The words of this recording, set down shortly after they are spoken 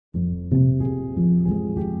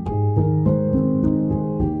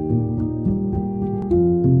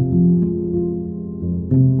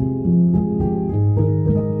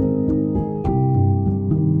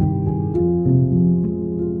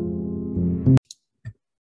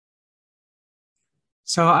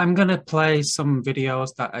So I'm going to play some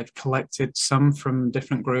videos that I've collected, some from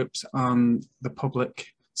different groups on the public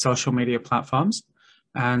social media platforms,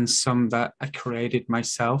 and some that I created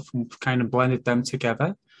myself and kind of blended them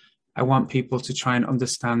together. I want people to try and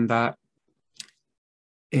understand that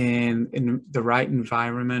in the right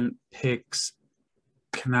environment, pigs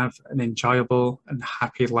can have an enjoyable and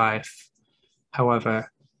happy life.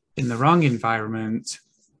 However, in the wrong environment,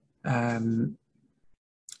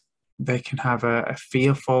 they can have a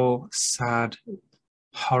fearful, sad,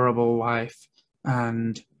 horrible life.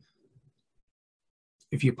 And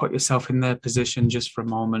if you put yourself in their position just for a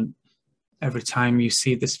moment, every time you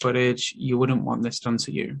see this footage, you wouldn't want this done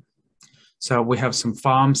to you. So we have some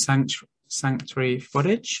farm sanctuary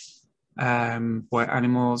footage where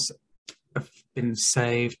animals have been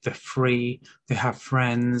saved, they're free, they have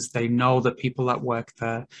friends, they know the people that work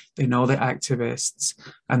there, they know the activists,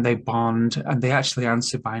 and they bond, and they actually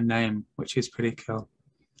answer by name, which is pretty cool.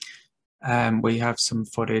 We have some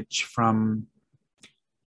footage from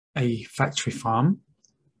a factory farm.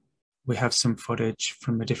 We have some footage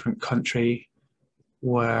from a different country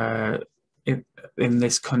where in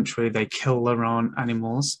this country they kill their own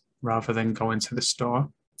animals rather than go into the store.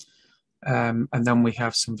 And then we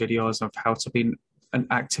have some videos of how to be an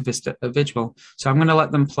activist at a vigil. So I'm going to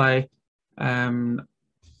let them play.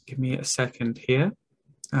 Give me a second here.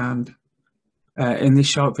 And in these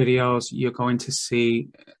short videos, you're going to see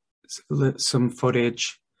some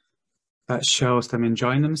footage that shows them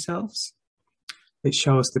enjoying themselves. It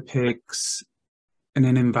shows the pigs in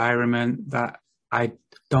an environment that I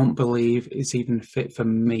don't believe is even fit for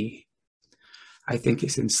me. I think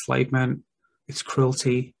it's enslavement, it's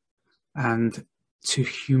cruelty, and to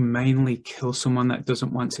humanely kill someone that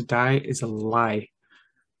doesn't want to die is a lie.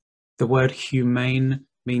 The word humane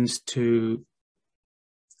means to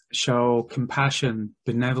show compassion,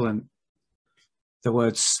 benevolent. The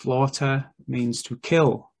word slaughter means to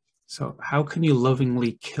kill. So how can you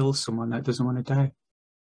lovingly kill someone that doesn't want to die?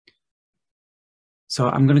 So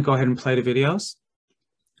I'm going to go ahead and play the videos,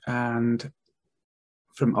 and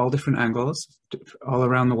from all different angles, all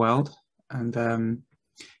around the world. And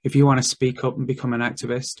if you want to speak up and become an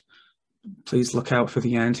activist, please look out for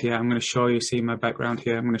the end here. I'm going to show you, see my background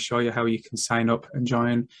here. I'm going to show you how you can sign up and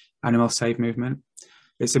join Animal Save Movement.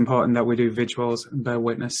 It's important that we do vigils and bear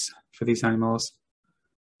witness for these animals.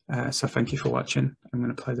 So thank you for watching. I'm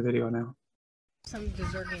going to play the video now. Some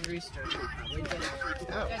deserting rooster.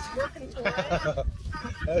 Oh.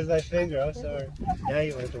 That was my finger, I'm sorry. Now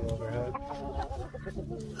you went them over, huh?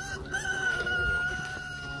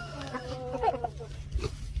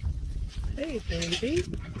 Hey, baby.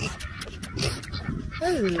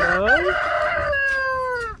 Hello.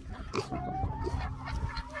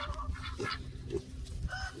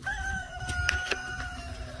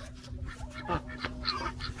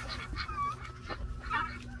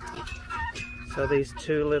 So these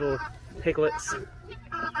two little piglets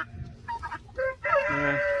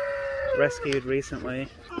rescued recently.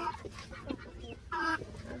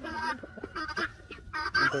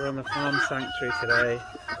 They're on the farm sanctuary today,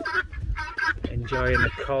 enjoying the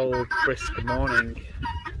cold, brisk morning.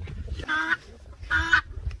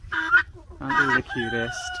 Aren't they the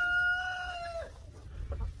cutest?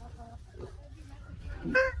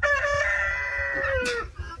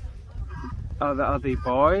 Are they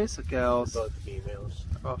boys or girls? Both females.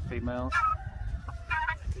 Both females.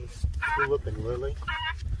 It's Tulip and Lily.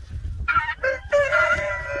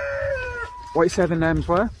 What you say the names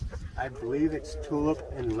were? I believe it's Tulip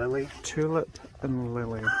and Lily. Tulip and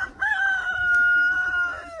Lily.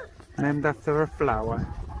 Named after a flower.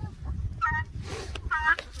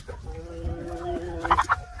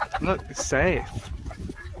 Look, it's safe.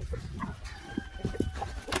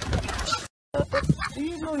 Do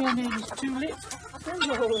you know your name is Tulip?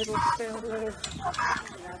 Hello, little fella.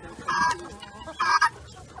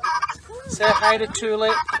 Say hi to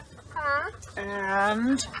Tulip.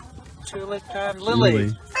 And Tulip and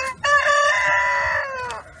Lily.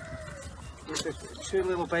 These are two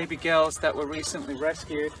little baby girls that were recently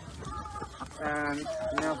rescued, and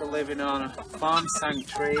now they're living on a farm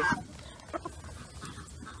sanctuary.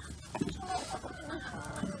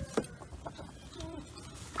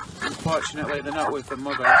 Unfortunately, they're not with the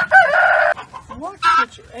mother. What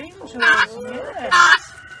such angels,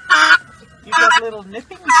 yes. You got little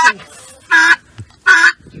nipping teeth.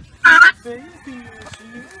 Babies,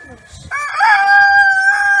 yes.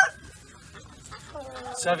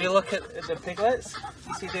 So if you look at the piglets,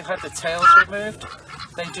 you see they've had the tails removed.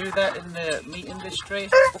 They do that in the meat industry.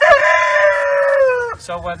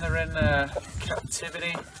 So when they're in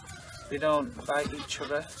captivity, they don't bite each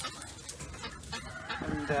other.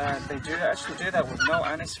 And they do actually do that with no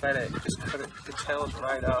anesthetic, just cut the tails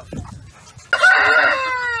right off. So,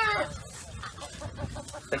 yeah.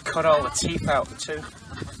 They cut all the teeth out too.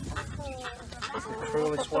 It's the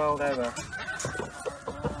cruelest world ever.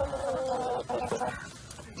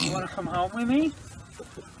 You want to come home with me?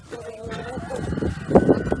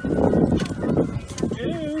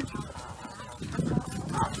 Dude.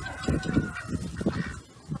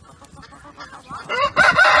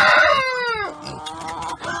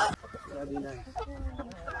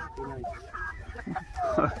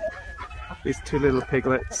 These two little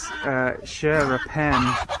piglets share a pen.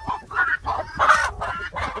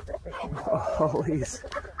 All these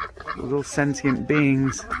little sentient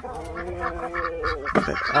beings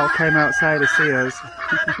that all came outside to see us.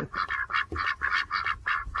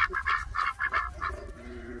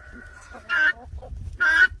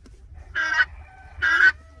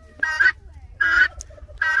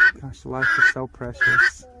 Gosh, life is so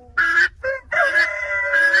precious.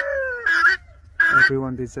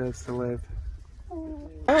 Everyone deserves to live.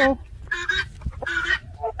 Oh!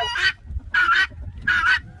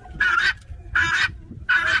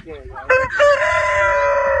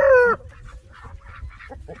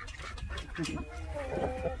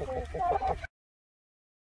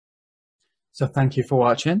 So thank you for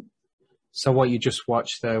watching. So what you just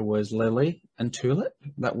watched there was Lily and Tulip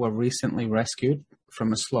that were recently rescued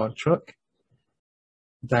from a slaughter truck.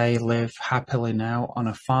 They live happily now on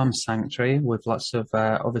a farm sanctuary with lots of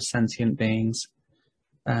other sentient beings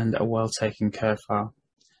and are well taken care of.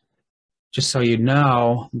 Just so you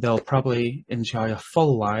know, they'll probably enjoy a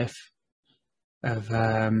full life of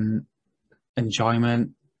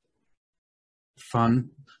enjoyment,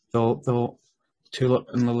 fun. Tulip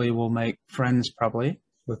and Lily will make friends probably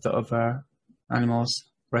with the other animals,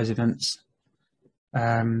 residents.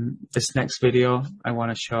 This next video I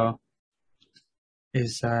want to show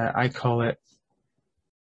is, I call it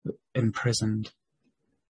Imprisoned.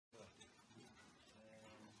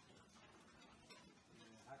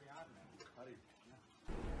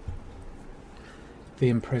 The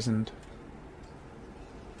Imprisoned.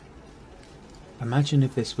 Imagine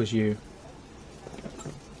if this was you.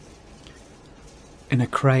 In a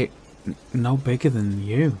crate no bigger than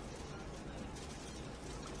you.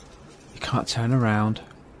 You can't turn around.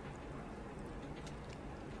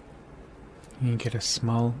 You get a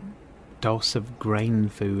small dose of grain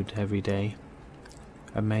food every day,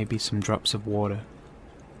 and maybe some drops of water.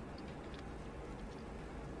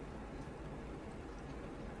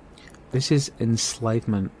 This is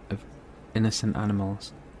enslavement of innocent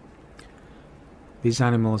animals. These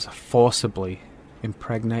animals are forcibly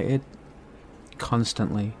impregnated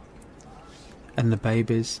constantly, and the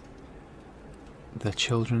babies, the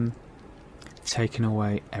children, taken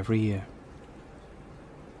away every year.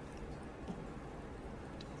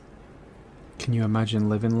 Can you imagine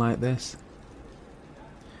living like this?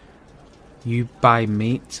 You buy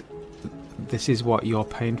meat, this is what you're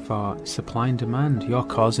paying for. Supply and demand, you're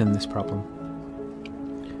causing this problem.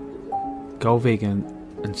 Go vegan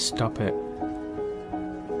and stop it.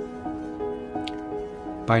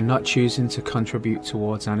 By not choosing to contribute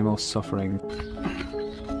towards animal suffering.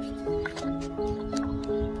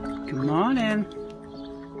 Good morning.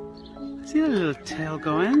 See the little tail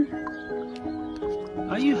going?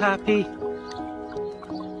 Are you happy?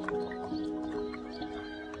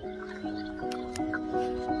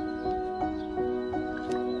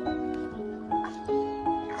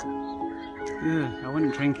 Ugh, I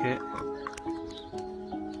wouldn't drink it.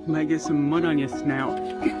 You might get some mud on your snout.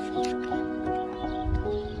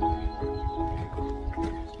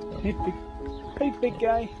 Hey, big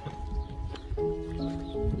guy.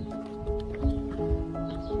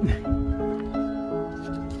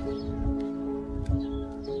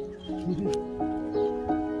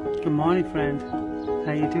 Good morning, friend.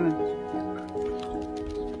 How you doing?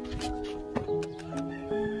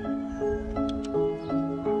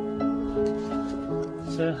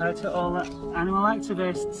 So, hi to all the animal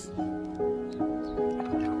activists.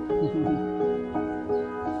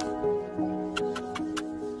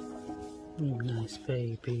 Nice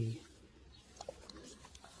baby.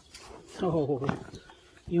 Oh,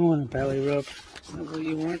 you want a belly rub? Is that what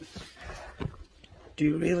you want? Do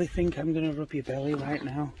you really think I'm gonna rub your belly right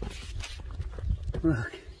now?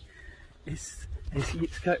 Look, it's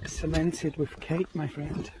got cemented with cake, my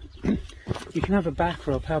friend. You can have a back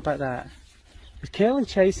rub, how about that? Is Curly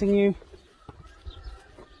chasing you?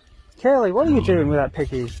 Curly, what are you doing with that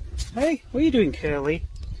piggy? Hey, what are you doing, Curly?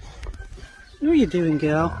 What are you doing,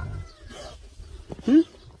 girl? Hmm?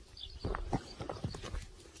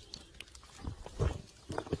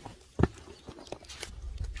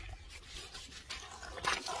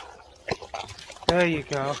 There you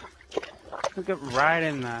go. Look at right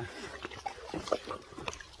in there.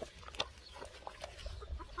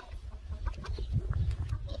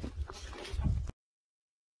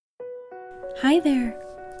 Hi there.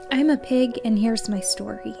 I'm a pig, and here's my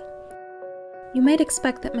story. You might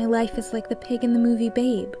expect that my life is like the pig in the movie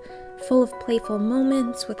Babe, full of playful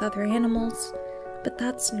moments with other animals, but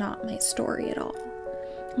that's not my story at all.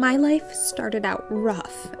 My life started out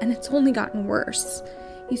rough, and it's only gotten worse.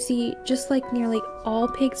 You see, just like nearly all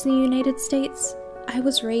pigs in the United States, I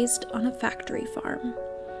was raised on a factory farm.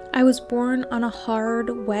 I was born on a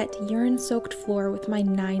hard, wet, urine-soaked floor with my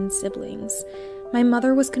 9 siblings. My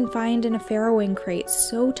mother was confined in a farrowing crate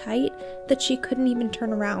so tight that she couldn't even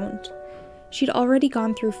turn around. She'd already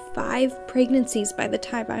gone through 5 pregnancies by the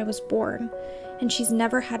time I was born, and she's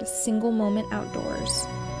never had a single moment outdoors.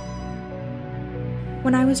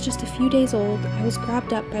 When I was just a few days old, I was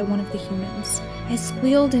grabbed up by one of the humans. I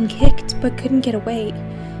squealed and kicked, but couldn't get away.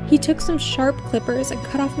 He took some sharp clippers and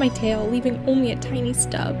cut off my tail, leaving only a tiny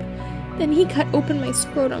stub. Then he cut open my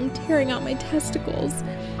scrotum, tearing out my testicles.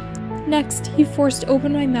 Next, he forced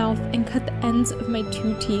open my mouth and cut the ends of my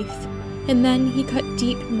 2 teeth. And then he cut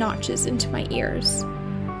deep notches into my ears.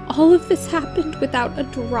 All of this happened without a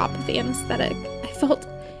drop of anesthetic. I felt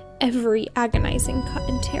every agonizing cut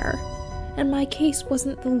and tear. And my case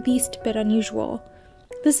wasn't the least bit unusual.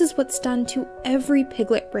 This is what's done to every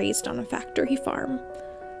piglet raised on a factory farm.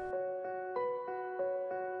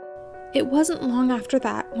 It wasn't long after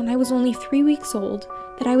that, when I was only 3 weeks old,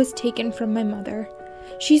 that I was taken from my mother.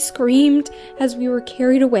 She screamed as we were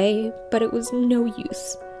carried away, but it was no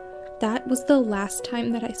use. That was the last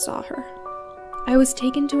time that I saw her. I was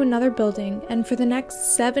taken to another building, and for the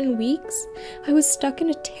next 7 weeks, I was stuck in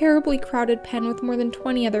a terribly crowded pen with more than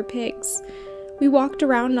 20 other pigs. We walked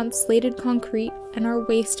around on slated concrete, and our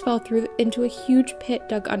waste fell through into a huge pit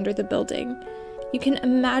dug under the building. You can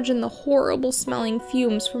imagine the horrible smelling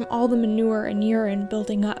fumes from all the manure and urine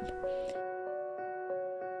building up.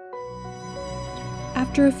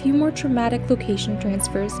 After a few more traumatic location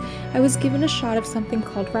transfers, I was given a shot of something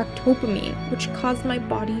called ractopamine, which caused my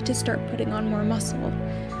body to start putting on more muscle.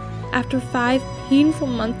 After 5 painful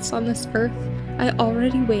months on this earth, I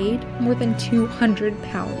already weighed more than 200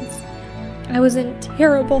 pounds. I was in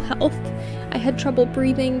terrible health. I had trouble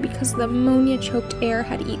breathing because the ammonia-choked air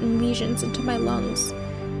had eaten lesions into my lungs,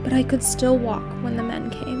 but I could still walk when the men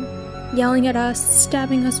came, yelling at us,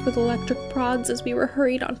 stabbing us with electric prods as we were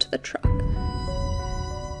hurried onto the truck.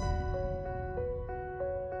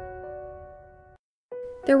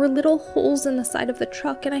 There were little holes in the side of the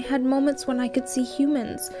truck, and I had moments when I could see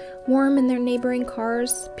humans, warm in their neighboring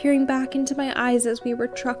cars, peering back into my eyes as we were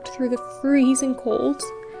trucked through the freezing cold.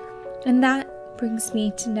 And that brings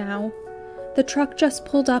me to now. The truck just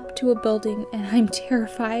pulled up to a building, and I'm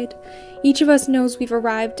terrified. Each of us knows we've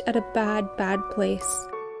arrived at a bad place.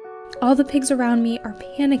 All the pigs around me are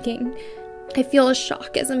panicking. I feel a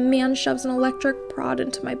shock as a man shoves an electric prod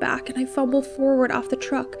into my back, and I fumble forward off the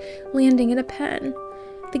truck, landing in a pen.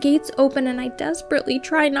 The gates open, and I desperately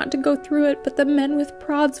try not to go through it, but the men with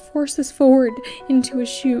prods force us forward into a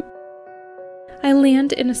chute. I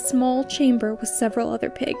land in a small chamber with several other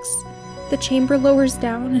pigs. The chamber lowers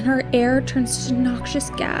down, and our air turns to noxious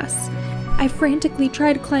gas. I frantically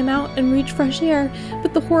try to climb out and reach fresh air,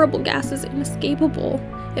 but the horrible gas is inescapable.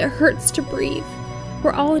 It hurts to breathe.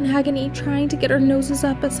 We're all in agony, trying to get our noses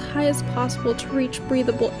up as high as possible to reach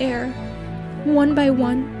breathable air. One by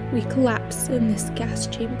one, we collapse in this gas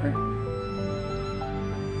chamber.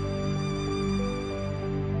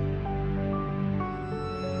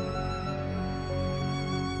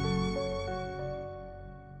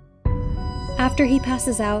 After he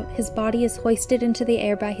passes out, his body is hoisted into the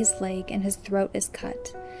air by his leg and his throat is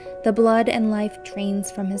cut. The blood and life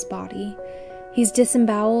drains from his body. He's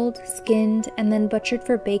disemboweled, skinned, and then butchered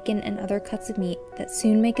for bacon and other cuts of meat that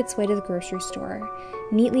soon make its way to the grocery store,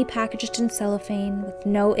 neatly packaged in cellophane with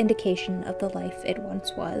no indication of the life it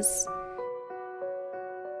once was.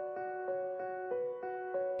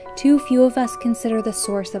 Too few of us consider the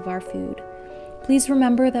source of our food. Please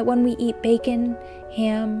remember that when we eat bacon,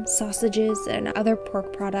 ham, sausages, and other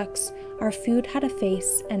pork products, our food had a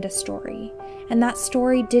face and a story, and that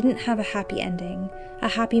story didn't have a happy ending, a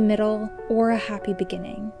happy middle, or a happy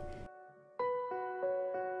beginning.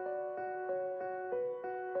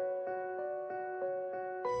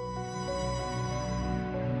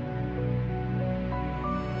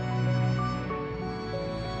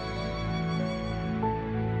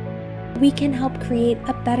 We can help create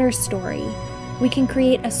a better story. We can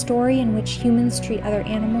create a story in which humans treat other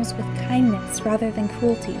animals with kindness rather than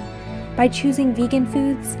cruelty. By choosing vegan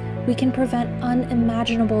foods, we can prevent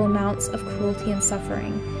unimaginable amounts of cruelty and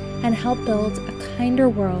suffering and help build a kinder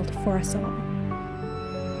world for us all.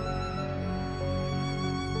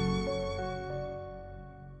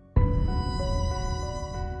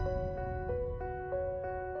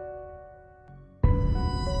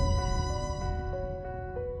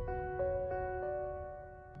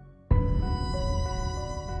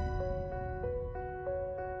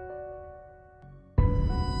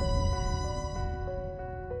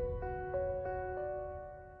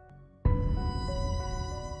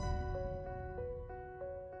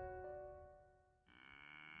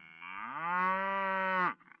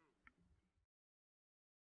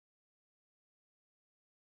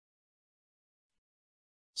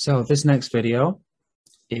 So this next video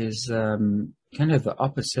is kind of the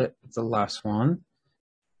opposite of the last one.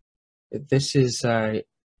 This is a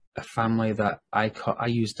family that I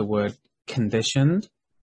use the word conditioned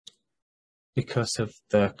because of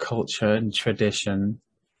the culture and tradition,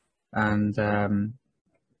 and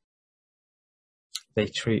they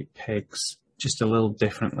treat pigs just a little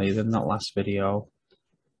differently than that last video.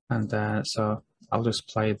 And so I'll just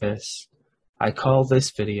play this. I call this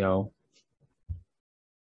video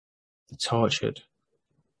The Tortured.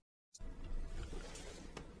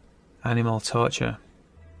 Animal torture,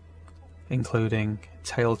 including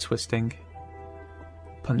tail twisting,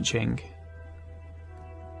 punching,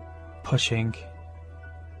 pushing,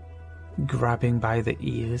 grabbing by the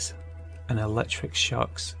ears, and electric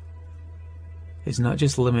shocks, is not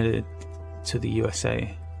just limited to the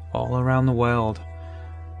USA. All around the world,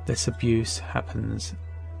 this abuse happens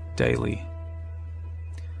daily.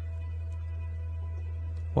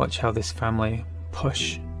 Watch how this family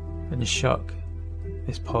push and shock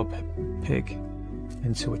this poor pig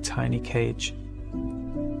into a tiny cage.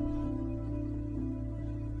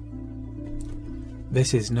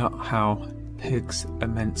 This is not how pigs are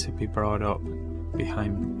meant to be brought up,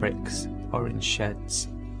 behind bricks or in sheds.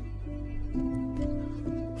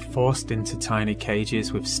 Forced into tiny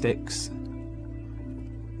cages with sticks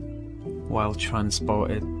while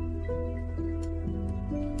transported.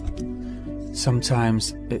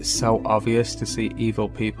 Sometimes it's so obvious to see evil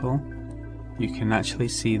people, you can actually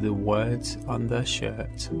see the words on their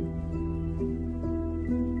shirt.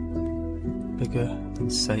 Bigger than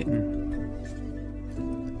Satan.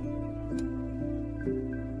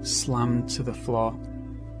 Slammed to the floor.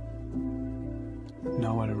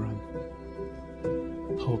 Nowhere to run.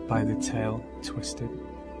 Pulled by the tail, twisted.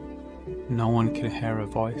 No one can hear a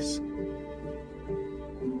voice.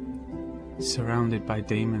 Surrounded by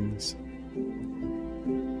demons.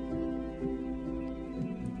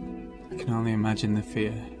 I can only imagine the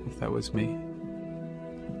fear if that was me.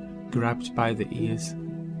 Grabbed by the ears,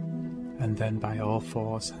 and then by all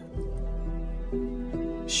fours.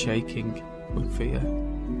 Shaking with fear.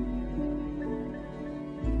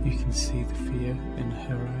 You can see the fear in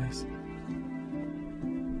her eyes.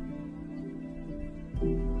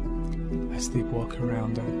 As they walk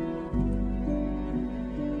around her,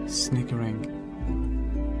 sniggering,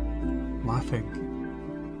 laughing.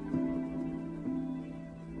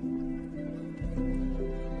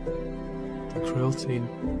 The cruelty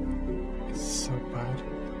is so bad.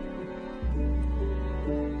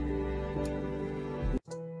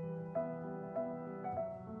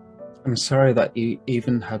 I'm sorry that you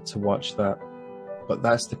even had to watch that, but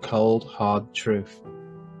that's the cold, hard truth.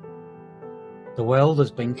 The world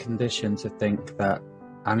has been conditioned to think that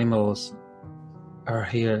animals are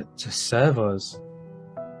here to serve us.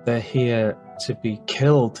 They're here to be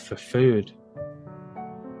killed for food.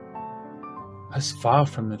 That's far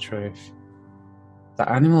from the truth. The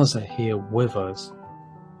animals are here with us.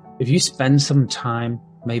 If you spend some time,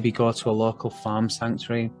 maybe go to a local farm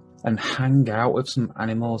sanctuary and hang out with some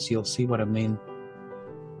animals, you'll see what I mean.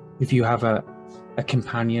 If you have a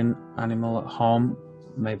companion animal at home,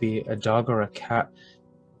 maybe a dog or a cat,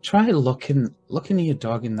 try looking at your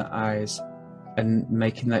dog in the eyes and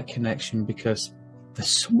making that connection, because there's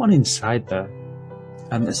someone inside there.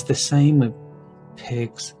 And it's the same with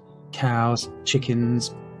pigs, cows,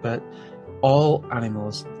 chickens, but all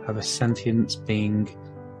animals have a sentient being,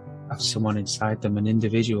 have someone inside them, an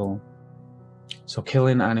individual. So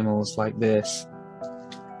killing animals like this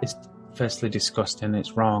is firstly disgusting,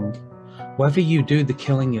 it's wrong. Whether you do the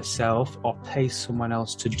killing yourself or pay someone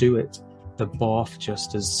else to do it, they're both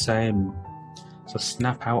just as same. So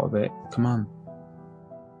snap out of it, come on.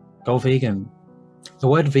 Go vegan. The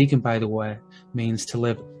word vegan, by the way, means to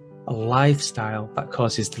live a lifestyle that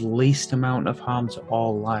causes the least amount of harm to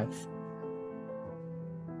all life,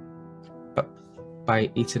 but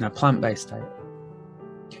by eating a plant-based diet.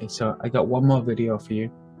 Okay, so I got one more video for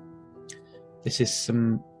you. This is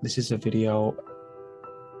a video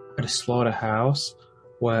at a slaughterhouse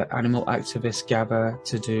where animal activists gather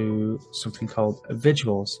to do something called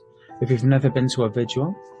vigils. If you've never been to a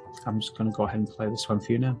vigil, I'm just going to go ahead and play this one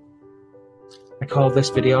for you now. I call this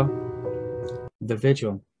video The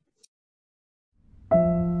Vigil.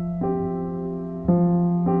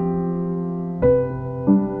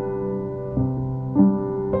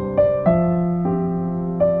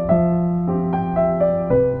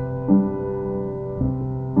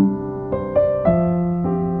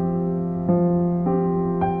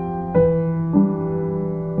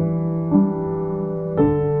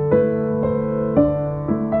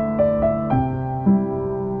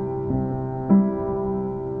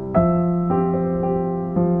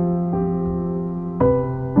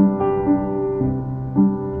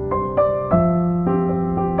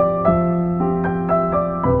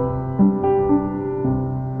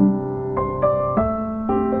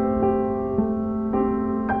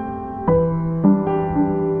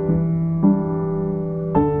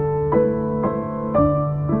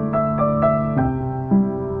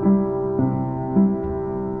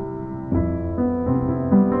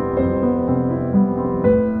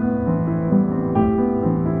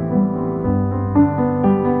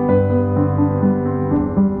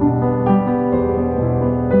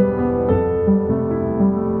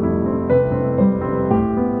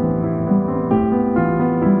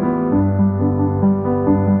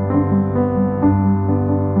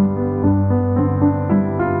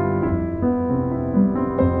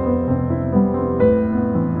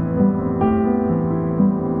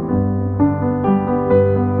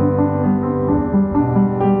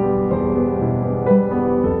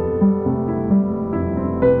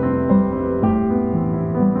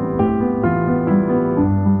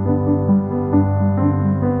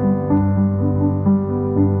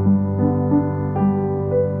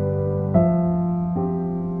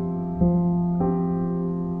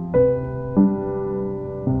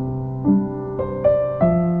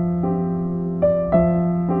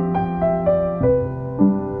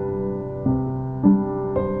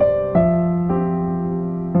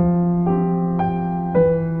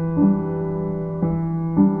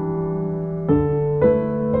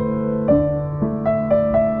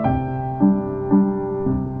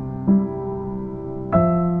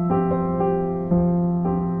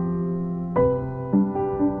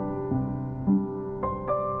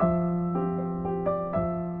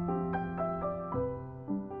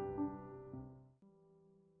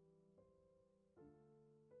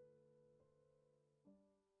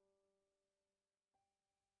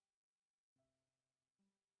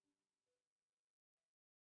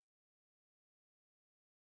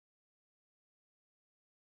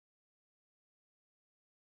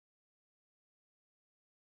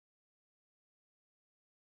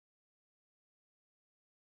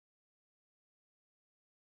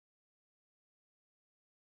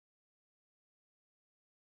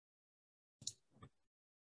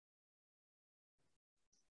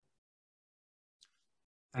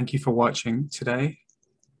 Thank you for watching today.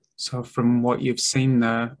 So from what you've seen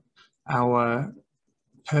there, our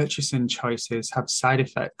purchasing choices have side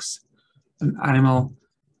effects. An animal's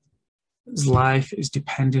life is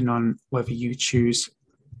dependent on whether you choose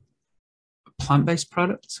a plant-based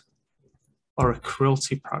product or a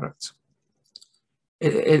cruelty product.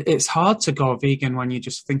 It's hard to go vegan when you're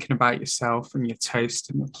just thinking about yourself and your taste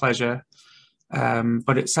and your pleasure,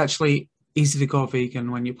 but it's actually easy to go vegan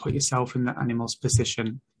when you put yourself in the animal's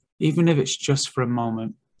position, even if it's just for a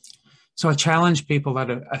moment. So I challenge people that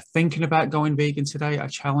are thinking about going vegan today. I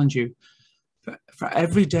challenge you, for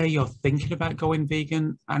every day you're thinking about going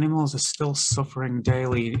vegan, animals are still suffering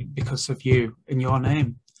daily because of you, in your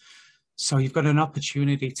name. So you've got an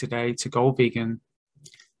opportunity today to go vegan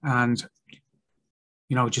and,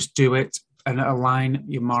 you know, just do it and align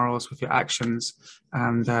your morals with your actions,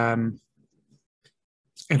 and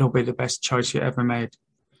it'll be the best choice you ever made.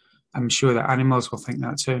 I'm sure that animals will think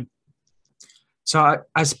that too. So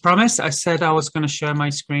as promised, I said I was going to share my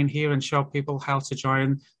screen here and show people how to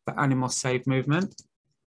join the Animal Save movement.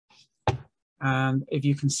 And if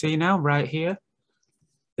you can see now right here,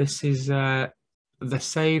 this is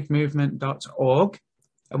thesavemovement.org.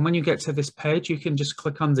 And when you get to this page, you can just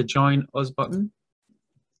click on the Join Us button.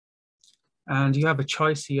 And you have a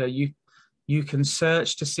choice here. You can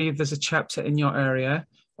search to see if there's a chapter in your area,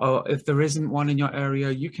 or if there isn't one in your area,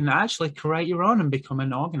 you can actually create your own and become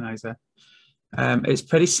an organizer. It's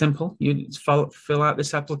pretty simple. You fill out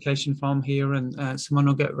this application form here, and someone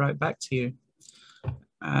will get right back to you.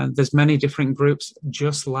 There's many different groups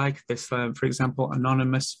just like this. For example,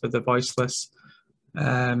 Anonymous for the Voiceless,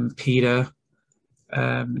 PETA,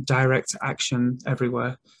 direct action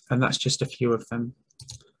everywhere, and that's just a few of them.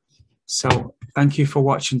 So thank you for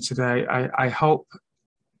watching today. I hope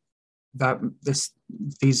that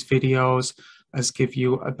these videos has give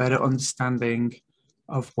you a better understanding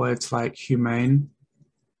of words like humane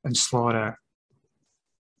and slaughter.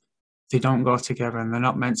 They don't go together, and they're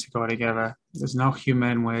not meant to go together. There's no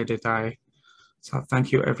humane way to die. So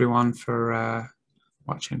thank you everyone for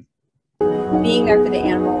watching. Being there for the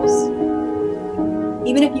animals,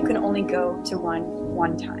 even if you can only go to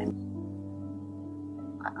one time,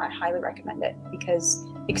 I highly recommend it, because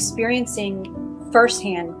experiencing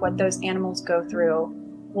firsthand what those animals go through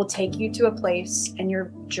will take you to a place in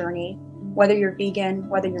your journey, whether you're vegan,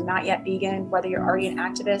 whether you're not yet vegan, whether you're already an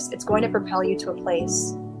activist. It's going to propel you to a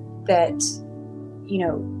place that, you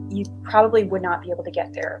know, you probably would not be able to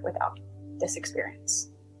get there without this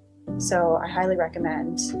experience. So I highly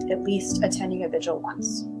recommend at least attending a vigil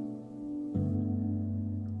once.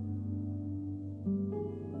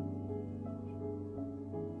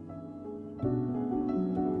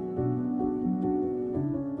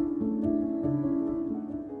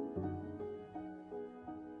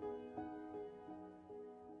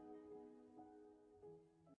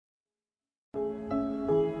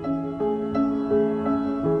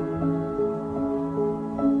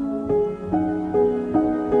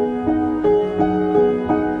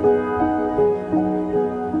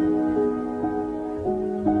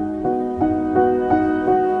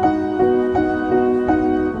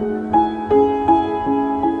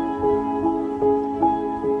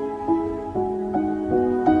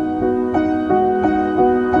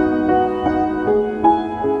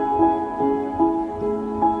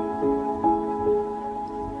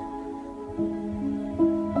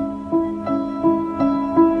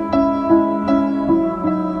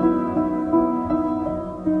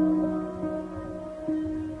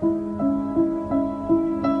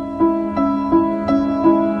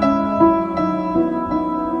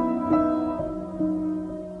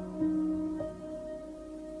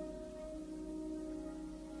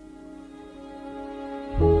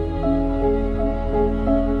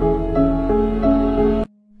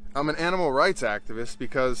 I'm an animal rights activist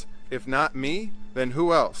because if not me, then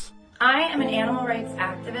who else? I am an animal rights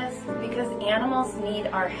activist because animals need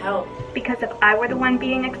our help. Because if I were the one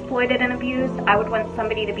being exploited and abused, I would want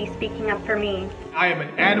somebody to be speaking up for me. I am an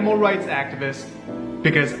animal rights activist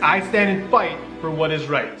because I stand and fight for what is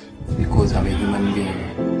right. Because I'm a human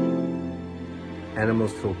being.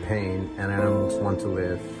 Animals feel pain and animals want to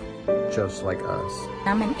live just like us.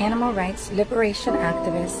 I'm an animal rights liberation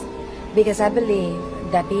activist because I believe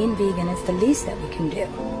that being vegan is the least that we can do.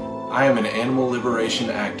 I am an animal liberation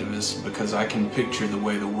activist because I can picture the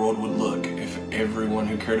way the world would look if everyone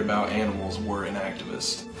who cared about animals were an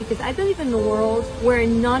activist. Because I believe in a world where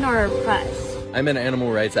none are oppressed. I'm an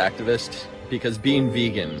animal rights activist because being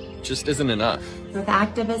vegan just isn't enough. With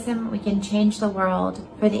activism, we can change the world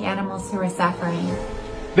for the animals who are suffering.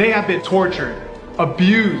 They have been tortured,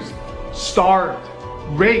 abused, starved,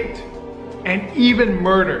 raped, and even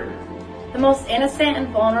murdered. The most innocent and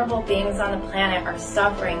vulnerable beings on the planet are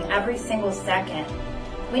suffering every single second.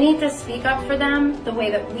 We need to speak up for them the way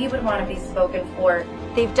that we would want to be spoken for.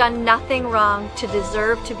 They've done nothing wrong to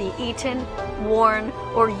deserve to be eaten, worn,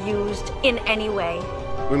 or used in any way.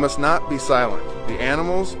 We must not be silent. The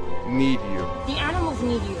animals need you. The animals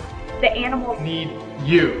need you. The animals need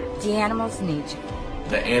you. The animals need you.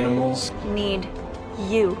 The animals need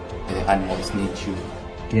you. The animals need you.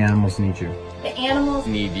 The animals need you. The animals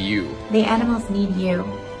need you. The animals need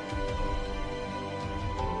you.